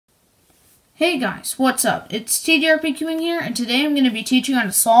Hey guys, what's up? It's TDRP here, and today I'm going to be teaching you how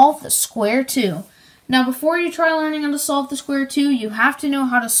to solve the Square-2. Now, before you try learning how to solve the Square-2, you have to know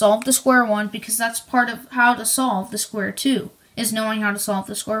how to solve the Square-1 because that's part of how to solve the Square-2, is knowing how to solve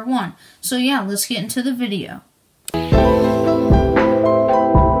the Square-1. So yeah, let's get into the video.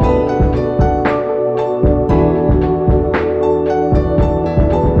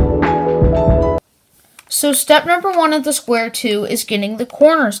 So step number 1 of the Square-2 is getting the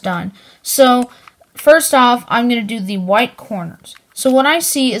corners done. So first off, I'm going to do the white corners. So what I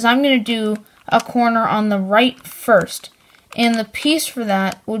see is I'm going to do a corner on the right first. And the piece for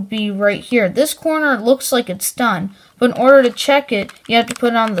that would be right here. This corner looks like it's done, but in order to check it, you have to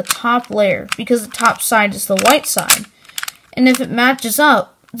put it on the top layer because the top side is the white side. And if it matches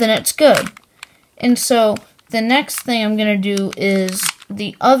up, then it's good. And so the next thing I'm going to do is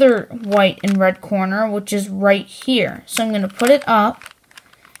the other white and red corner, which is right here. So I'm going to put it up.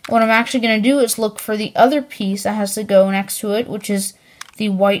 What I'm actually going to do is look for the other piece that has to go next to it, which is the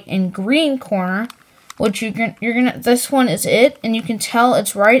white and green corner, which this one is it, and you can tell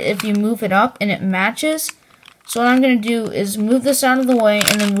it's right if you move it up and it matches. So what I'm going to do is move this out of the way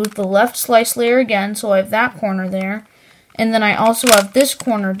and then move the left slice layer again, so I have that corner there. And then I also have this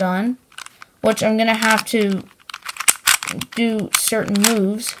corner done, which I'm going to have to do certain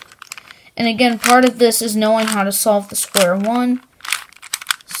moves. And again, part of this is knowing how to solve the Square-1.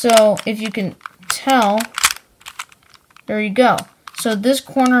 So if you can tell, there you go. So this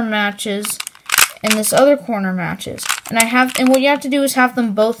corner matches and this other corner matches. And what you have to do is have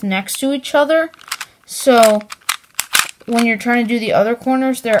them both next to each other. So when you're trying to do the other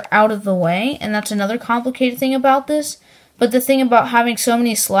corners, they're out of the way, and that's another complicated thing about this. But the thing about having so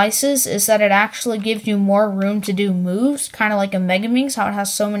many slices is that it actually gives you more room to do moves, kind of like a Mega Minx, how it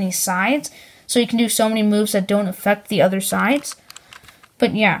has so many sides. So you can do so many moves that don't affect the other sides.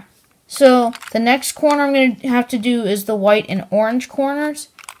 But yeah, so the next corner I'm going to have to do is the white and orange corners.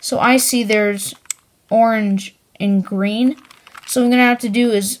 So I see there's orange and green. So what I'm going to have to do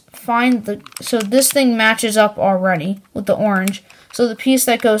is so this thing matches up already with the orange. So the piece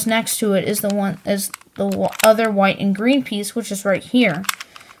that goes next to it is the other white and green piece, which is right here.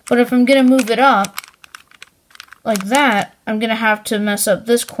 But if I'm going to move it up like that, I'm going to have to mess up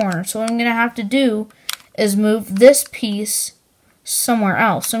this corner. So what I'm going to have to do is move this piece somewhere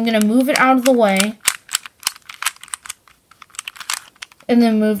else. So I'm going to move it out of the way and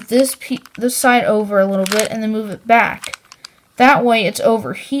then move this side over a little bit and then move it back. That way it's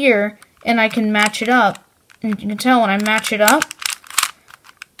over here and I can match it up. And you can tell when I match it up,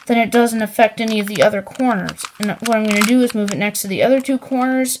 then it doesn't affect any of the other corners. And what I'm going to do is move it next to the other two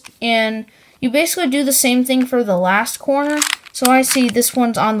corners, and you basically do the same thing for the last corner. So I see this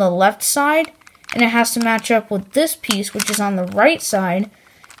one's on the left side, and it has to match up with this piece, which is on the right side,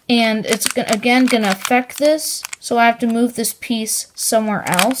 and it's again going to affect this, so I have to move this piece somewhere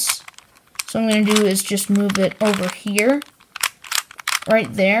else. So what I'm going to do is just move it over here,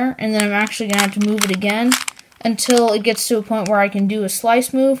 right there, and then I'm actually going to have to move it again until it gets to a point where I can do a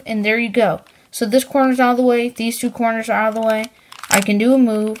slice move, and there you go. So this corner's out of the way, these two corners are out of the way, I can do a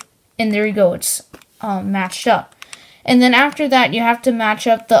move, and there you go, it's matched up. And then after that, you have to match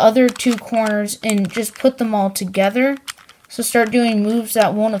up the other two corners and just put them all together. So start doing moves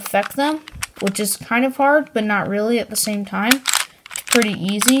that won't affect them, which is kind of hard, but not really at the same time. It's pretty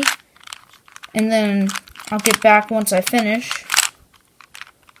easy. And then I'll get back once I finish.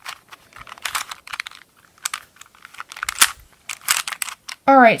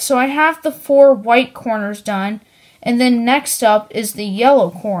 Alright, so I have the 4 white corners done, and then next up is the yellow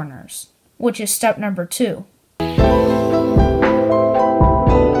corners, which is step number 2. I've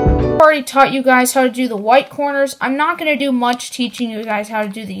already taught you guys how to do the white corners. I'm not going to do much teaching you guys how to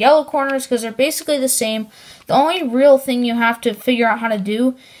do the yellow corners because they're basically the same. The only real thing you have to figure out how to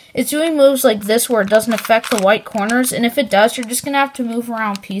do is doing moves like this where it doesn't affect the white corners, and if it does, you're just going to have to move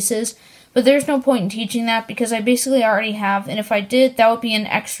around pieces. But there's no point in teaching that because I basically already have, and if I did, that would be an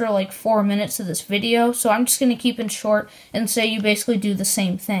extra like 4 minutes of this video, so I'm just going to keep it short and say you basically do the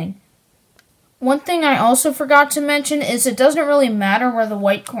same thing. One thing I also forgot to mention is it doesn't really matter where the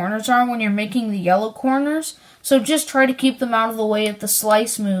white corners are when you're making the yellow corners, so just try to keep them out of the way of the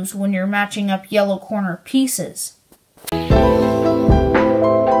slice moves when you're matching up yellow corner pieces.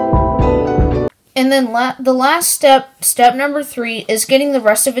 And then the last step number 3, is getting the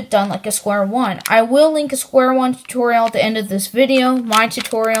rest of it done like a Square-1. I will link a Square-1 tutorial at the end of this video, my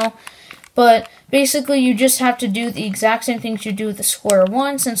tutorial, but basically you just have to do the exact same things you do with the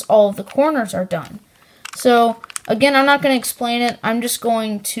Square-1 since all of the corners are done. So again, I'm not going to explain it, I'm just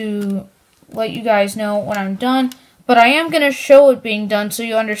going to let you guys know when I'm done, But I am going to show it being done so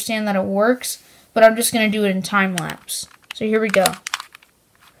you understand that it works, but I'm just going to do it in time lapse. So here we go.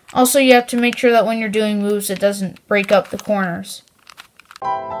 Also, you have to make sure that when you're doing moves, it doesn't break up the corners.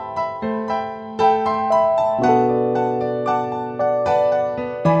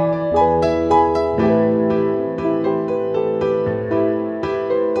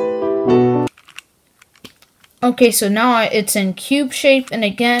 Okay, so now it's in cube shape, and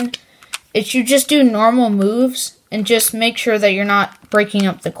again, you just do normal moves, and just make sure that you're not breaking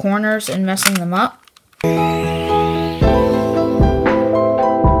up the corners and messing them up.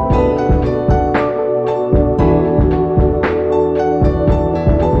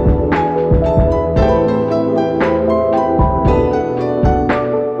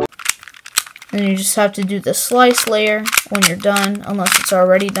 Then you just have to do the slice layer when you're done, unless it's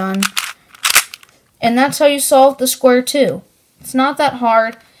already done. And that's how you solve the Square-2. It's not that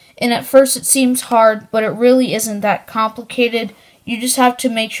hard, and at first it seems hard, but it really isn't that complicated. You just have to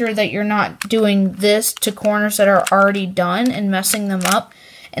make sure that you're not doing this to corners that are already done and messing them up.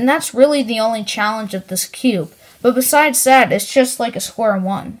 And that's really the only challenge of this cube. But besides that, it's just like a square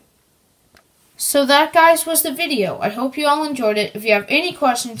one. So that, guys, was the video. I hope you all enjoyed it. If you have any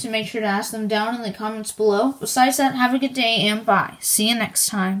questions, make sure to ask them down in the comments below. Besides that, have a good day and bye. See you next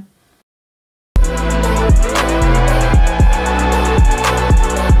time.